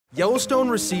Yellowstone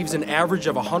receives an average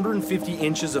of 150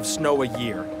 inches of snow a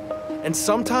year, and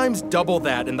sometimes double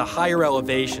that in the higher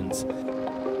elevations.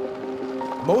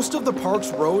 Most of the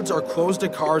park's roads are closed to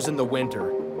cars in the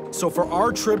winter, so for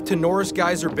our trip to Norris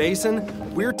Geyser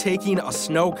Basin, we're taking a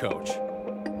Snowcoach.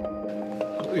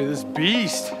 Look at this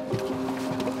beast.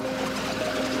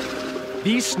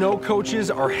 These snow coaches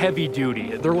are heavy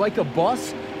duty. They're like a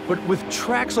bus, but with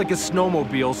tracks like a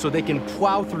snowmobile so they can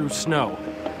plow through snow.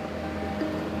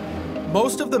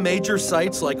 Most of the major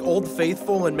sites like Old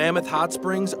Faithful and Mammoth Hot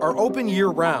Springs are open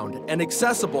year-round and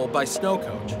accessible by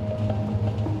Snowcoach.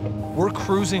 We're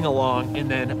cruising along,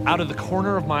 and then out of the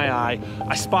corner of my eye,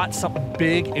 I spot something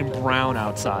big and brown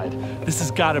outside. This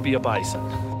has got to be a bison.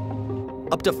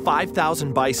 Up to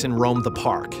 5,000 bison roam the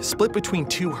park, split between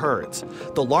two herds.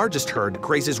 The largest herd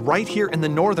grazes right here in the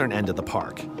northern end of the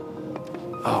park.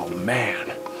 Oh, man.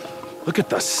 Look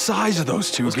at the size of those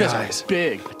two guys. Those guys are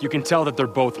big. You can tell that they're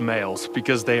both males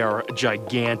because they are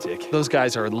gigantic. Those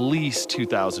guys are at least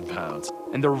 2,000 pounds.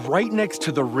 And they're right next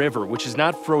to the river, which is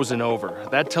not frozen over.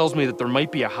 That tells me that there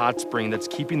might be a hot spring that's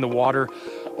keeping the water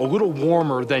a little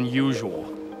warmer than usual.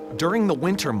 During the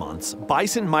winter months,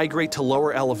 bison migrate to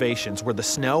lower elevations where the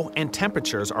snow and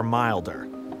temperatures are milder.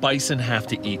 Bison have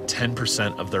to eat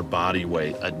 10% of their body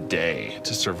weight a day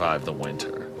to survive the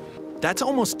winter. That's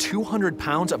almost 200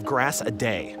 pounds of grass a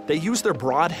day. They use their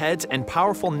broad heads and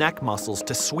powerful neck muscles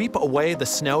to sweep away the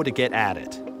snow to get at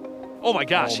it. Oh my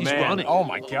gosh, he's running. Oh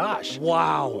my gosh.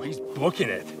 Wow. He's booking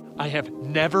it. I have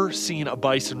never seen a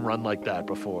bison run like that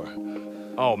before.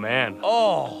 Oh man.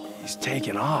 Oh. He's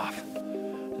taking off.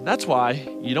 And that's why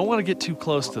you don't want to get too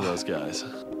close to those guys.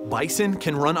 Bison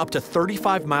can run up to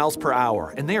 35 miles per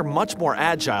hour, and they are much more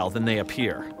agile than they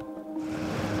appear.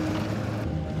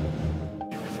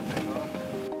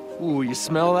 Ooh, you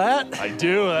smell that? I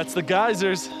do, that's the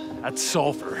geysers. That's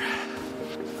sulfur.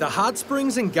 The hot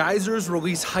springs and geysers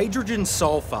release hydrogen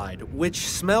sulfide, which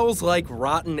smells like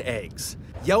rotten eggs.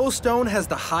 Yellowstone has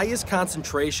the highest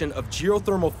concentration of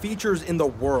geothermal features in the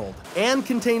world and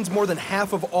contains more than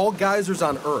half of all geysers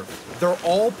on Earth. They're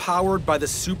all powered by the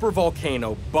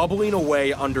supervolcano bubbling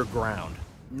away underground.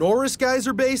 Norris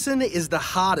Geyser Basin is the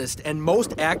hottest and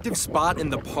most active spot in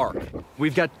the park.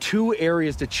 We've got two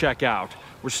areas to check out.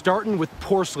 We're starting with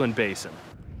Porcelain Basin.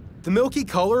 The milky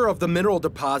color of the mineral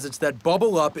deposits that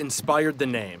bubble up inspired the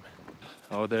name.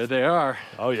 Oh, there they are.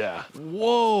 Oh yeah.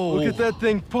 Whoa. Look at that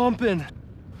thing pumping.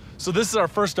 So this is our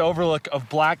first overlook of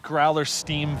Black Growler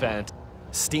steam vent.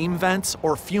 Steam vents,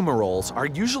 or fumaroles, are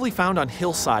usually found on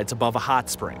hillsides above a hot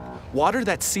spring. Water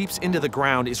that seeps into the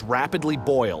ground is rapidly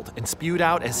boiled and spewed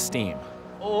out as steam.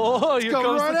 Oh, here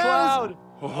comes the cloud.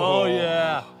 Oh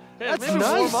yeah. That's Maybe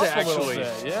nice, warm up a little actually.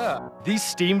 bit, yeah. These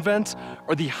steam vents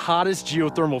are the hottest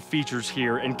geothermal features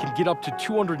here and can get up to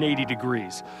 280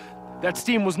 degrees. That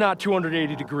steam was not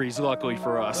 280 degrees, luckily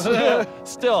for us.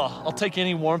 Still, I'll take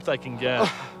any warmth I can get.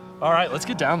 All right, let's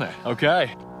get down there.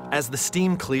 Okay. As the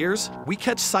steam clears, we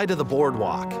catch sight of the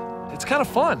boardwalk. It's kind of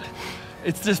fun.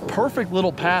 It's this perfect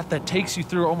little path that takes you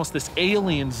through almost this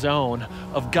alien zone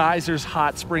of geysers,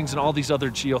 hot springs, and all these other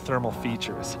geothermal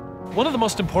features. One of the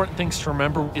most important things to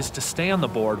remember is to stay on the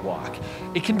boardwalk.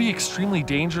 It can be extremely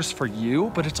dangerous for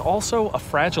you, but it's also a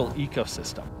fragile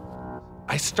ecosystem.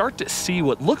 I start to see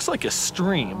what looks like a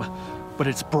stream, but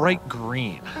it's bright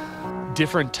green.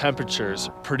 Different temperatures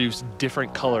produce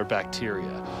different color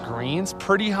bacteria. Green's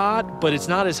pretty hot, but it's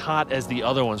not as hot as the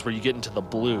other ones where you get into the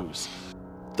blues.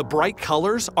 The bright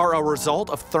colors are a result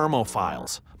of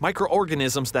thermophiles,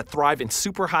 microorganisms that thrive in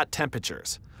super hot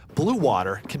temperatures. Blue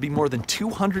water can be more than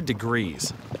 200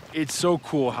 degrees. It's so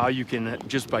cool how you can,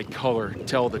 just by color,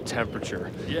 tell the temperature.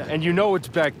 Yeah. And you know it's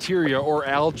bacteria or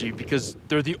algae because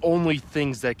they're the only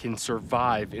things that can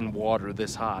survive in water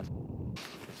this hot.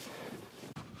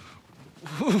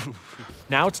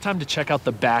 Now it's time to check out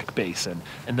the back basin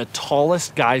and the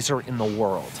tallest geyser in the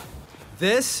world.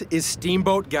 This is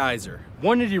Steamboat Geyser.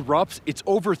 When it erupts, it's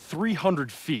over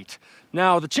 300 feet.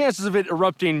 Now, the chances of it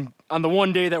erupting on the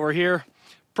one day that we're here,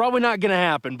 probably not gonna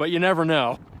happen, but you never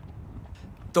know.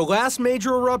 The last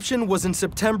major eruption was in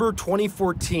September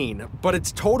 2014, but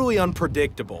it's totally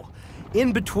unpredictable.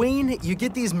 In between, you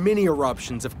get these mini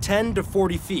eruptions of 10 to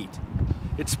 40 feet.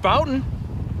 It's spouting.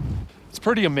 It's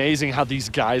pretty amazing how these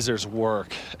geysers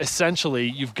work. Essentially,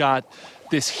 you've got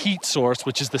this heat source,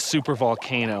 which is the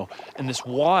supervolcano, and this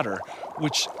water,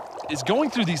 which is going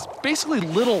through these basically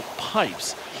little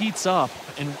pipes, heats up,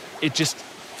 and it just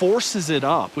forces it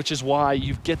up, which is why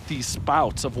you get these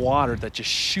spouts of water that just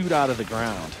shoot out of the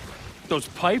ground. Those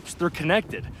pipes, they're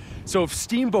connected. So if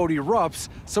Steamboat erupts,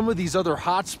 some of these other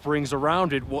hot springs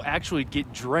around it will actually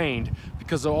get drained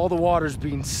because all the water's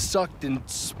being sucked and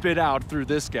spit out through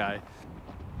this guy.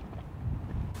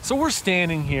 So we're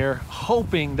standing here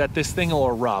hoping that this thing will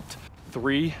erupt.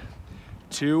 3,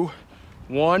 2,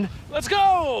 1. Let's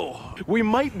go! We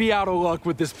might be out of luck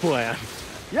with this plan.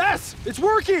 Yes, it's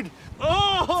working.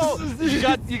 Oh,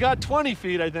 you got 20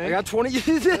 feet, I think. I got 20.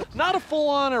 Not a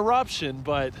full-on eruption,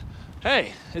 but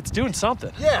hey, it's doing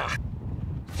something. Yeah.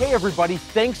 Hey everybody,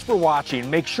 thanks for watching.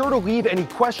 Make sure to leave any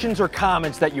questions or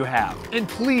comments that you have. And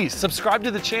please subscribe to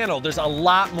the channel. There's a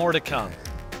lot more to come.